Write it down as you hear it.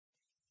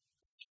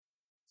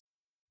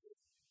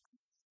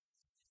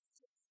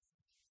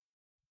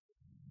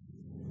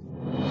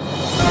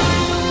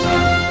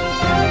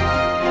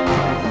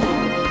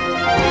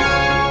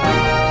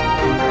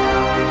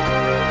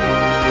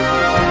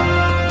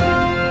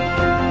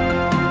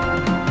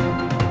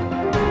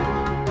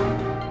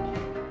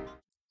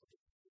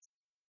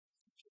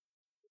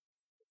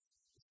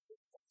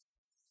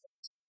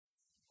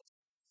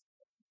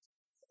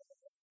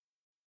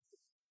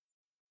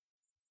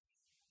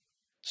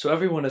So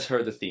everyone has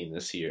heard the theme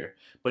this year,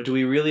 but do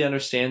we really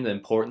understand the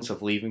importance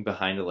of leaving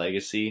behind a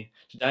legacy?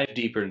 To dive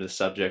deeper into the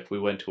subject, we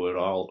went to it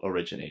all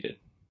originated.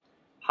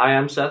 Hi,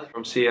 I'm Seth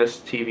from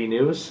CSTV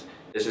News.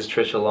 This is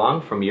Trisha Long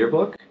from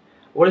Yearbook.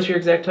 What is your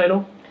exact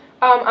title?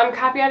 I'm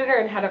copy editor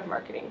and head of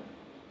marketing.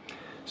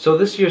 So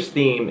this year's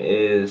theme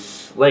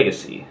is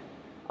legacy.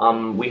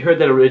 We heard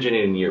that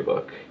originated in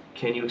Yearbook.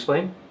 Can you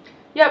explain?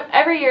 Yep,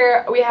 every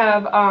year we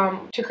have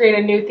to create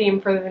a new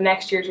theme for the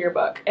next year's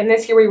yearbook. And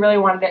this year we really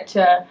wanted it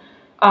to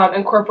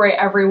incorporate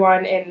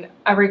everyone in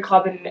every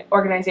club and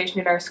organization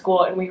in our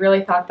school. And we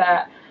really thought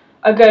that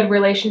a good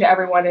relation to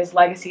everyone is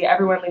legacy.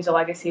 Everyone leaves a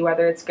legacy,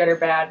 whether it's good or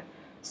bad.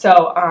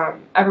 So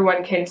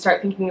everyone can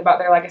start thinking about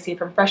their legacy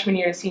from freshman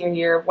year to senior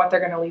year, what they're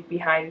going to leave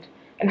behind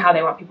and how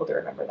they want people to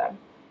remember them.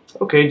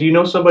 Okay, do you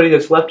know somebody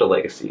that's left a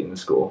legacy in the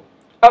school?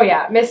 Oh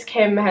yeah, Miss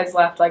Kim has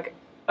left like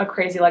a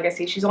crazy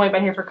legacy. She's only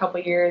been here for a couple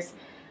of years,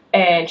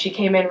 and she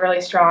came in really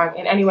strong,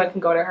 and anyone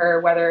can go to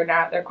her whether or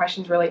not their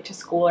questions relate to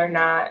school or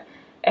not,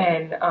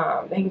 and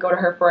they can go to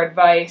her for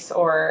advice,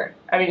 or,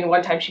 I mean,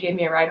 one time she gave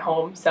me a ride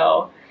home,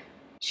 so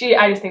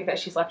I just think that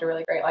she's left a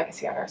really great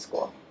legacy on our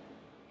school.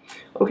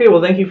 Okay,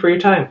 well thank you for your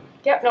time.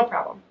 Yep, no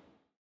problem.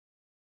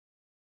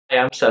 Hi,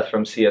 I'm Seth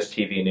from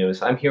CSTV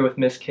News. I'm here with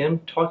Miss Kim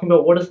talking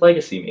about what does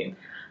legacy mean?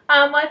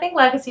 Well, I think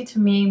legacy to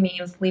me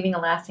means leaving a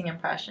lasting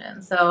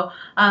impression. So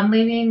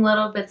leaving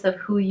little bits of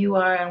who you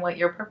are and what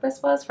your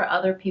purpose was for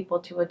other people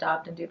to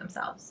adopt and do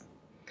themselves.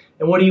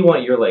 And what do you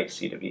want your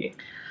legacy to be?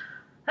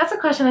 That's a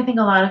question I think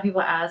a lot of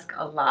people ask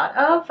a lot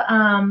of.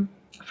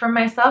 For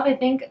myself, I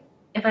think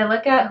if I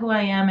look at who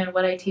I am and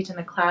what I teach in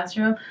the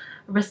classroom,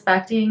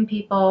 respecting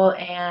people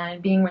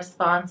and being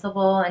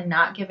responsible and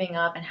not giving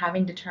up and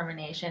having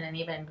determination and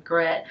even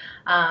grit,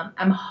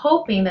 I'm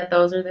hoping that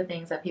those are the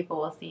things that people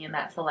will see, and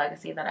that's the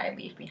legacy that I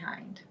leave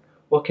behind.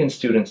 What can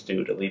students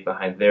do to leave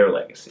behind their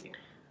legacy?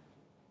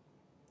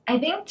 I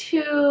think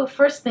to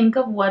first think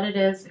of what it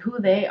is, who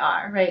they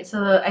are, right?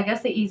 So I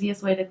guess the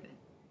easiest way to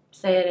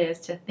say it is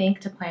to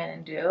think, to plan,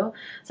 and do.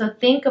 So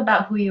think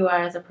about who you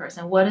are as a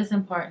person. What is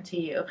important to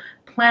you?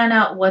 Plan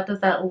out what does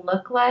that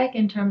look like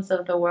in terms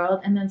of the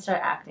world, and then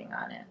start acting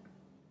on it.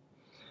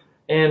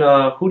 And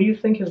who do you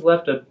think has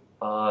left a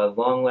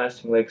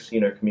long-lasting legacy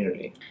in our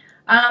community?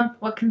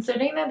 Well,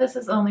 considering that this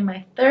is only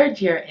my third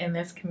year in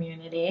this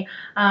community,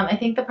 I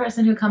think the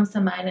person who comes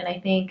to mind, and I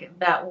think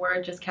that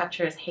word just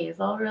captures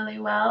Hazel really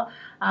well.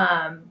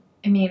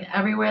 I mean,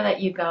 everywhere that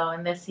you go,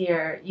 and this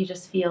year you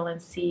just feel and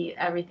see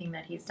everything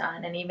that he's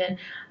done, and even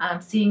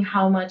seeing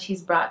how much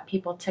he's brought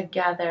people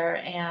together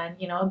and,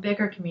 you know, a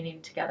bigger community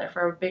together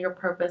for a bigger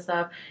purpose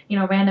of, you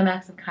know, random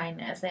acts of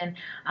kindness and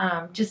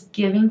just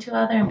giving to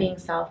other and being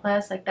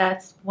selfless. Like,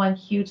 that's one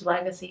huge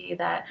legacy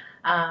that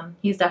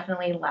he's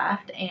definitely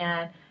left,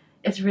 and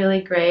it's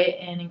really great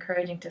and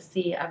encouraging to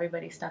see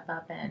everybody step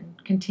up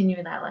and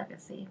continue that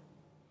legacy.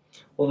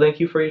 Well, thank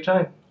you for your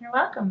time. You're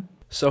welcome.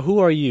 So who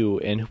are you,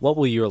 and what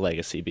will your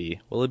legacy be?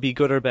 Will it be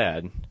good or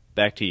bad?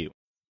 Back to you.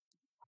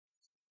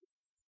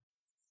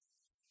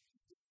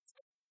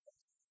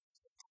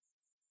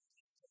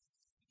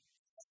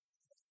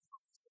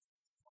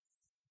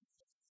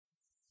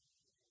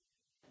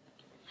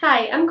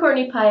 Hi, I'm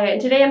Courtney Pyatt,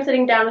 and today I'm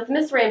sitting down with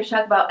Miss Ram to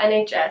talk about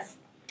NHS.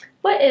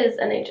 What is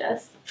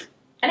NHS?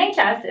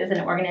 NHS is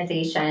an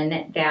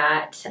organization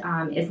that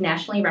is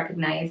nationally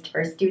recognized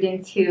for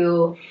students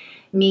who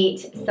meet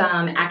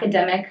some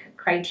academic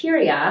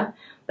criteria,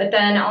 but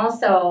then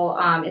also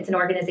it's an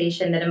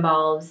organization that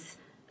involves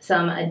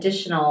some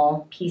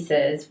additional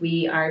pieces.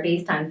 We are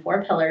based on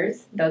 4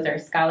 pillars. Those are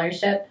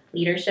scholarship,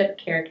 leadership,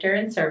 character,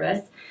 and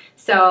service.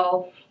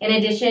 So in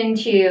addition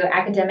to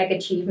academic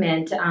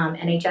achievement,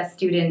 NHS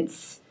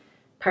students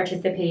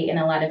participate in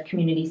a lot of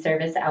community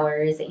service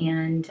hours,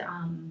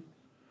 and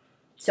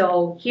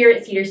so here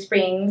at Cedar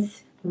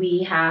Springs,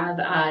 we have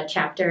a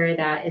chapter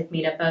that is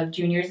made up of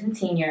juniors and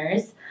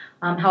seniors.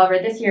 However,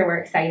 this year we're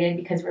excited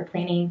because we're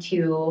planning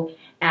to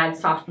add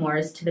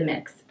sophomores to the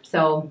mix.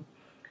 So,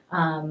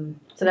 so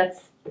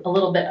that's a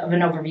little bit of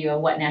an overview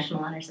of what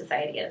National Honor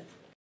Society is.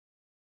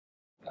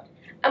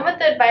 I'm with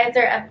the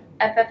advisor of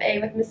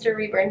FFA with Mr.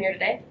 Reburn here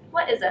today.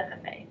 What is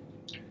FFA?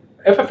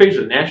 FFA is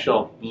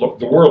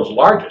the world's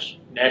largest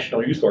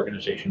national youth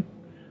organization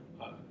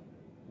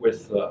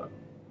with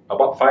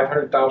about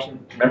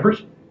 500,000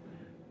 members.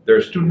 There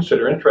are students that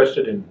are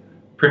interested in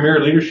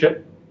premier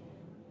leadership,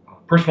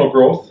 personal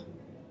growth,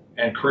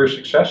 and career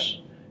success,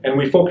 and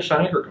we focus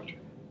on agriculture.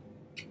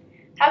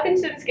 How can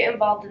students get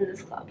involved in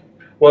this club?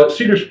 Well, at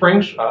Cedar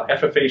Springs,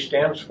 FFA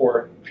stands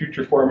for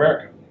Future for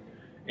America,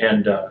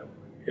 and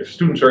if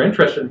students are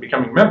interested in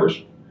becoming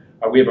members,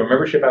 we have a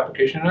membership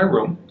application in our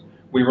room.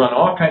 We run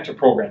all kinds of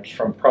programs,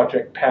 from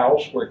Project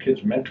PALS, where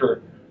kids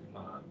mentor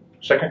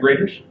second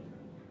graders,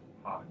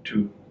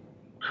 to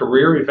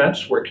career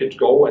events where kids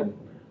go and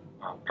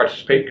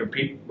participate,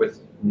 compete with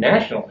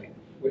nationally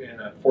in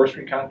a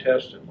forestry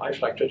contest and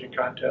livestock judging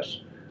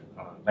contests,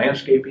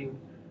 landscaping.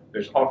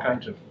 There's all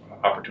kinds of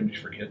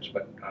opportunities for kids,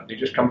 but they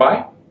just come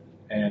by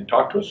and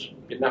talk to us,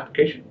 get an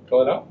application,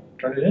 fill it out,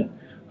 turn it in.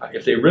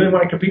 If they really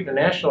want to compete in the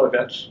national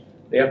events,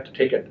 they have to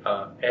take an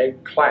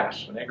ag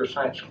class, an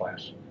agri-science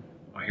class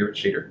here at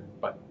Cedar,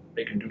 but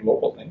they can do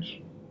local things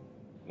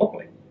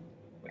locally.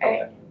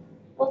 Okay.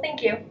 Well,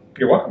 thank you.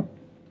 You're welcome.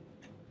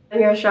 I'm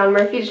here with Sean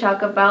Murphy to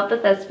talk about the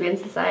Thespian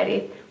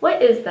Society.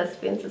 What is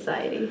Thespian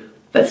Society?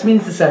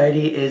 Thespian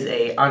Society is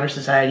a honor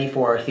society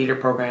for our theater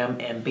program,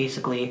 and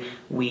basically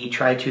we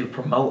try to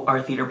promote our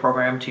theater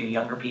program to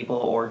younger people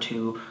or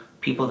to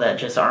people that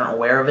just aren't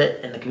aware of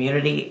it in the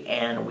community,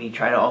 and we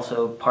try to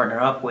also partner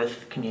up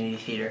with community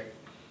theater.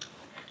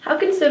 How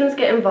can students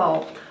get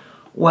involved?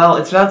 Well,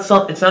 it's not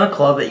a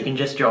club that you can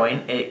just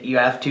join. You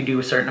have to do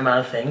a certain amount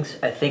of things.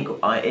 I think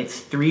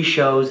it's 3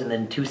 shows and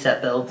then 2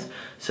 set builds,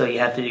 so you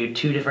have to do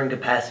 2 different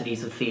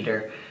capacities of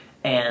theater,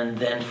 and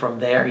then from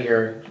there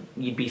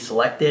you'd be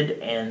selected,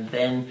 and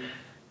then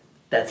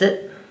that's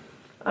it.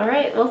 All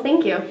right. Well,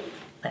 thank you.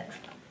 Thanks.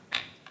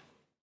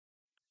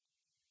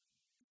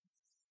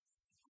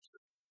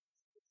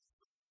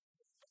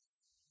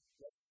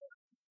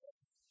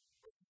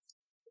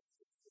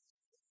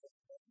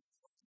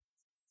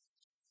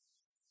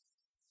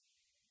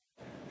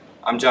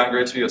 I'm John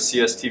Grigsby with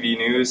CSTV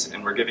News,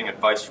 and we're giving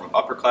advice from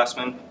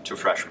upperclassmen to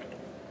freshmen.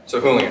 So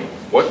Julian,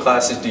 what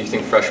classes do you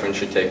think freshmen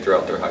should take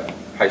throughout their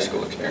high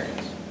school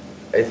experience?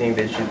 I think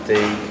they should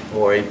take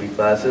more AP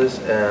classes,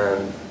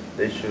 and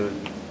they should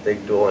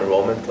take dual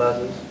enrollment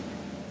classes.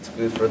 It's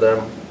good for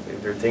them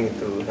if they're thinking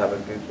to have a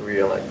good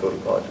career and like go to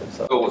college and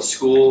stuff. So with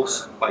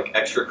schools, like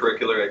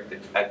extracurricular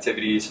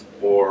activities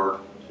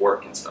or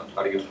work and stuff,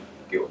 how do you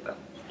deal with that?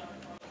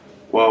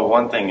 Well,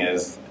 one thing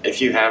is,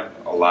 if you have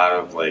a lot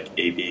of like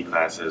AP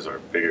classes or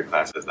bigger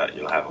classes that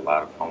you'll have a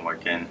lot of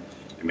homework in,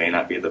 it may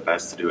not be the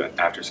best to do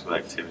after school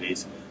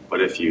activities,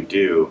 but if you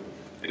do,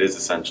 it is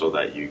essential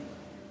that you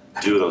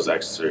do those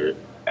extra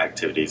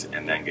activities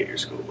and then get your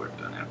schoolwork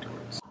done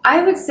afterwards.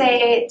 I would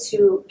say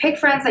to pick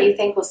friends that you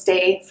think will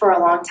stay for a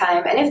long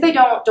time, and if they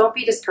don't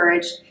be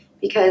discouraged,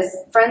 because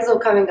friends will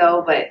come and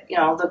go, but you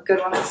know, the good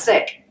ones will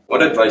stick.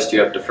 What advice do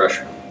you have to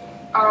freshmen?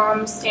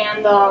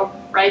 Stand the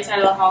right side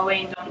of the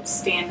hallway and don't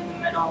stand in the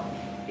middle,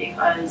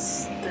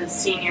 because the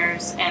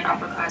seniors and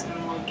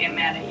upperclassmen will get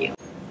mad at you.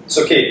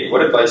 So Katie,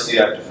 what advice do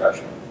you have to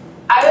freshmen?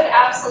 I would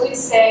absolutely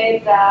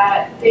say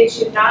that they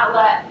should not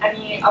let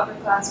any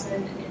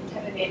upperclassmen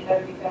intimidate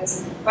them,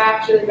 because we're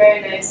actually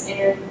very nice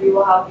and we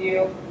will help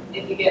you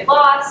if you get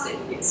lost, if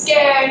you get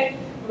scared,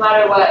 no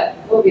matter what,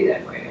 we'll be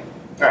there for you.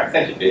 All right,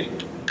 thank you,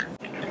 Katie.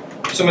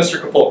 So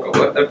Mr. Kapolka,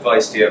 what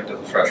advice do you have to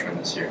the freshmen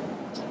this year?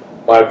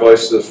 My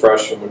advice to the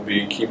freshmen would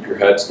be keep your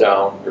heads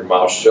down, your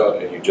mouth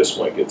shut, and you just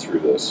might get through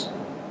this.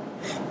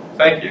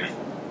 Thank you.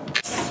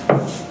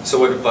 So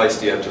what advice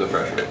do you have to the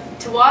freshmen?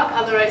 To walk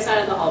on the right side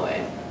of the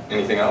hallway.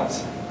 Anything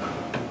else?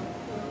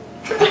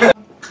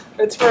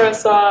 It's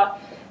Marissa,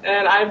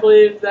 and I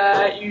believe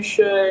that you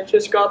should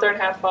just go out there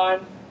and have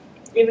fun.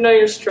 Even though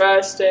you're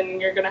stressed and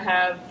you're going to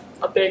have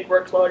a big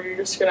workload, you're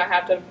just going to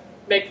have to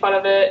make fun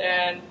of it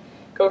and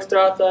go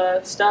throughout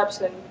the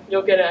steps, and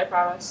you'll get it, I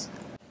promise.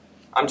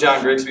 I'm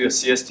John Grigsby with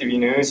CSTV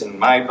News, and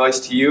my advice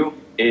to you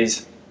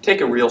is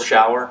take a real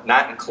shower,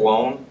 not in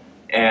cologne,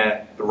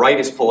 and the right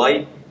is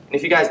polite. And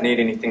if you guys need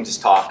anything, just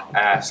talk,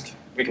 ask.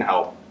 We can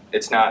help.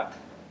 It's not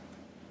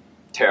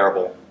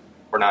terrible.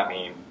 We're not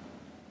mean.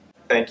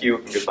 Thank you,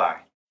 and goodbye.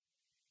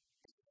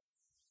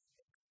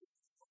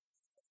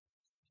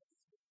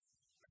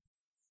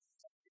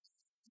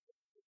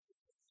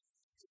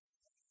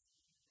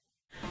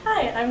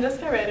 Hi, I'm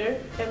Jessica Ryder,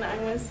 and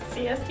I'm with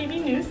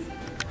CSTV News,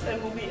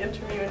 and we'll be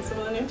interviewing some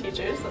of the new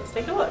teachers. Let's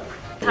take a look.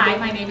 Hi,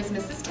 my name is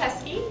Mrs.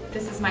 Teskey.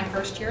 This is my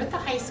first year at the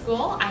high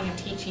school. I am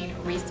teaching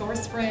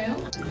resource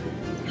room.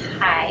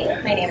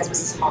 Hi, my name is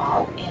Mrs.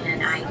 Hall,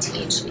 and I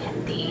teach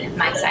in the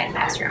My Side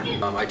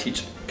classroom. I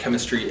teach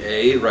chemistry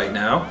A right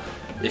now.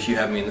 If you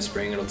have me in the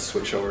spring, it'll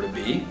switch over to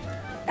B.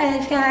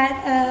 I've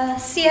got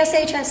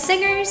CSHS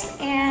singers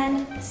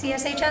and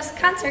CSHS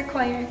concert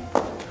choir.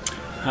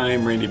 Hi,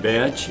 I'm Randy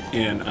Badge,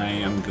 and I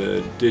am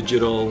the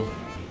digital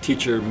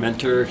teacher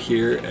mentor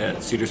here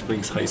at Cedar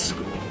Springs High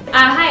School.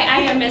 Hi, I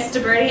am Miss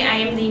DeBerti. I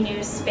am the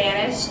new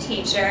Spanish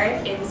teacher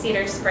in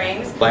Cedar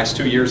Springs. Last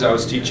 2 years I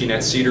was teaching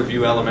at Cedar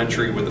View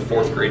Elementary with the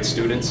 4th grade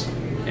students,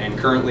 and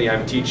currently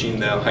I'm teaching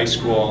the high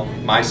school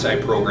My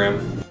Side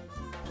program.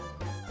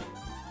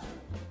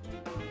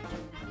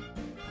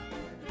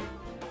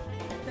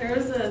 There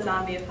was a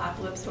zombie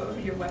apocalypse. What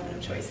would your weapon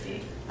of choice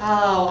be?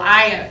 Oh,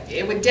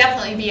 it would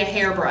definitely be a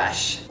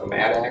hairbrush. A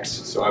mad axe,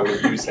 so I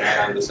would use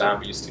that on the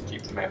zombies to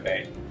keep them at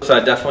bay. So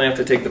I definitely have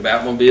to take the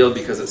Batmobile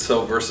because it's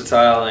so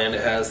versatile and it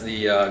has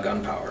the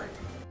gun power.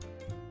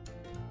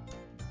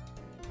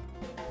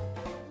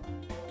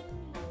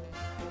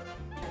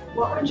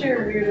 What would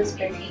your weirdest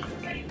craving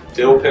be?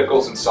 Dill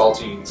pickles and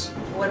saltines.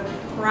 Would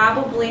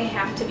probably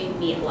have to be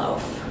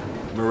meatloaf.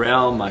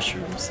 Morel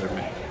mushrooms are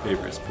my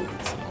favorite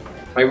foods.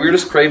 My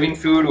weirdest craving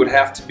food would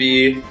have to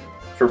be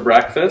for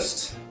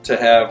breakfast to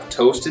have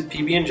toasted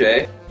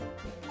PB&J.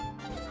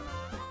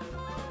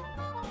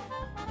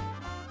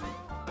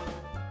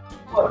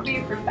 What would be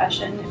your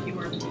profession if you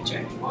weren't a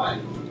teacher?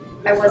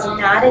 I was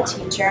not a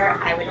teacher.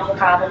 I would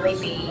probably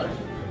be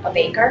a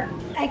baker.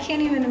 I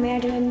can't even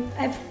imagine.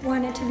 I've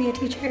wanted to be a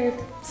teacher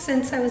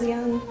since I was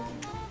young,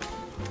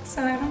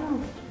 so I don't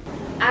know.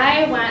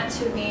 I want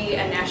to be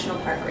a national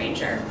park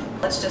ranger.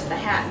 It's just the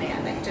hat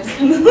man that just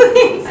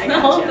completes the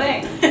whole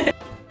thing.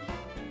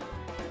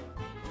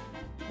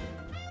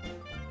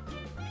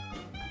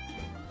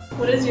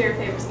 What is your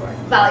favorite sport?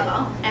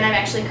 Volleyball, and I'm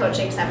actually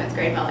coaching 7th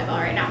grade volleyball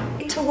right now.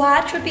 To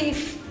watch would be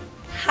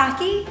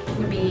hockey.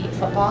 Would be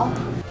football.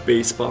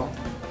 Baseball,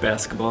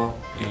 basketball,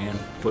 and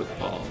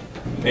football.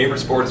 Favorite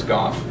sport is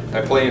golf.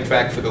 I play in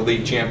fact for the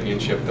league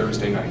championship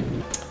Thursday night.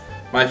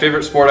 My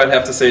favorite sport I'd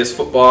have to say is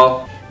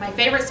football. My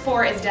favorite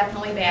sport is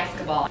definitely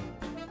basketball.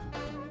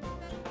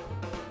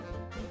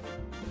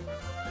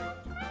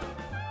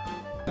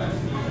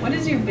 What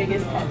is your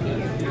biggest pet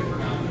peeve?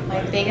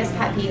 My biggest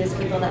pet peeve is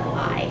people that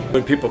lie.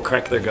 When people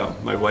crack their gum,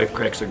 my wife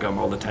cracks her gum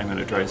all the time and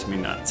it drives me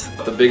nuts.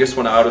 The biggest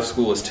one out of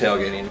school is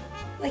tailgating.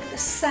 Like the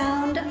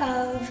sound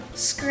of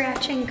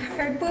scratching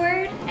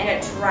cardboard. And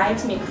it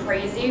drives me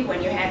crazy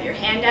when you have your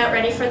hand out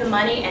ready for the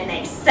money and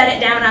they set it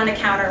down on the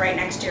counter right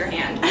next to your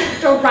hand. It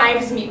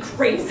drives me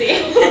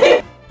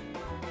crazy.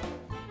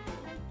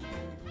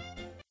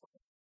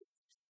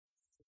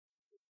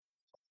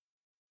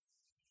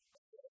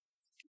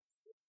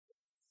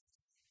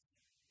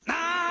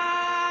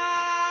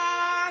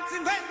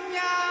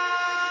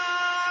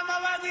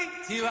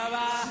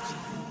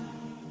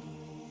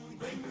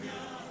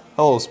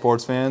 Hello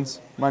sports fans,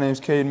 my name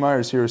is Caden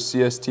Myers here with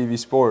CSTV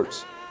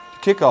Sports. To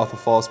kick off the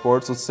fall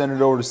sports, let's send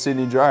it over to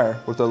Sydney Dreyer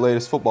with our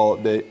latest football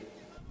update.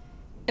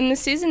 In the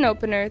season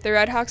opener, the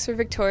Redhawks were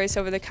victorious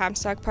over the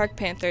Comstock Park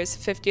Panthers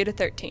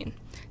 50-13.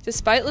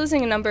 Despite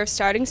losing a number of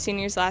starting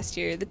seniors last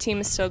year, the team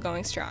is still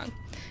going strong.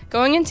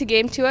 Going into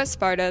Game 2 at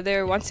Sparta, they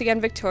were once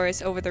again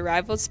victorious over the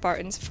rivaled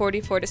Spartans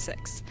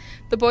 44-6.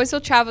 The boys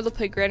will travel to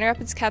play Grand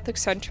Rapids Catholic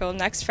Central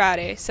next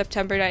Friday,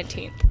 September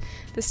 19th.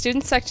 The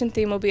student section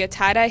theme will be a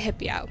tie-dye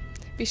hippie out.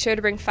 Be sure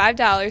to bring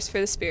 $5 for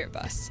the Spirit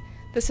Bus.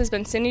 This has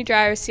been Sydney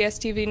Dreyer,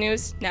 CSTV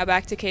News. Now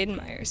back to Caden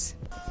Myers.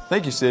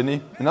 Thank you,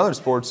 Sydney. In other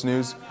sports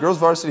news, girls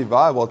varsity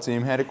volleyball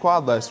team had a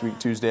quad last week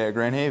Tuesday at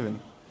Grand Haven.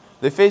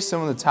 They faced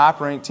some of the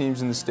top-ranked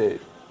teams in the state.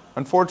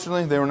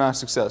 Unfortunately, they were not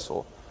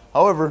successful.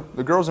 However,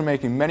 the girls are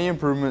making many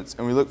improvements,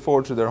 and we look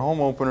forward to their home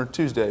opener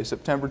Tuesday,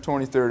 September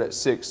 23rd at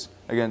 6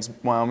 against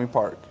Wyoming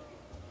Park.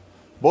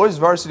 Boys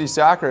varsity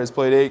soccer has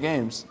played 8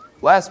 games.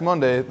 Last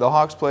Monday, the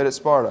Hawks played at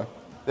Sparta.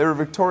 They were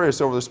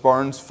victorious over the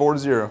Spartans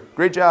 4-0.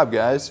 Great job,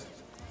 guys.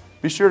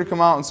 Be sure to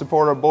come out and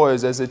support our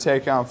boys as they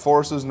take on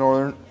Forces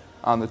Northern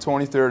on the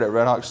 23rd at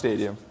Red Hawk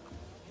Stadium.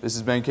 This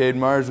has been Caden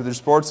Myers with your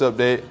sports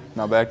update.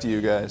 Now back to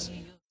you guys.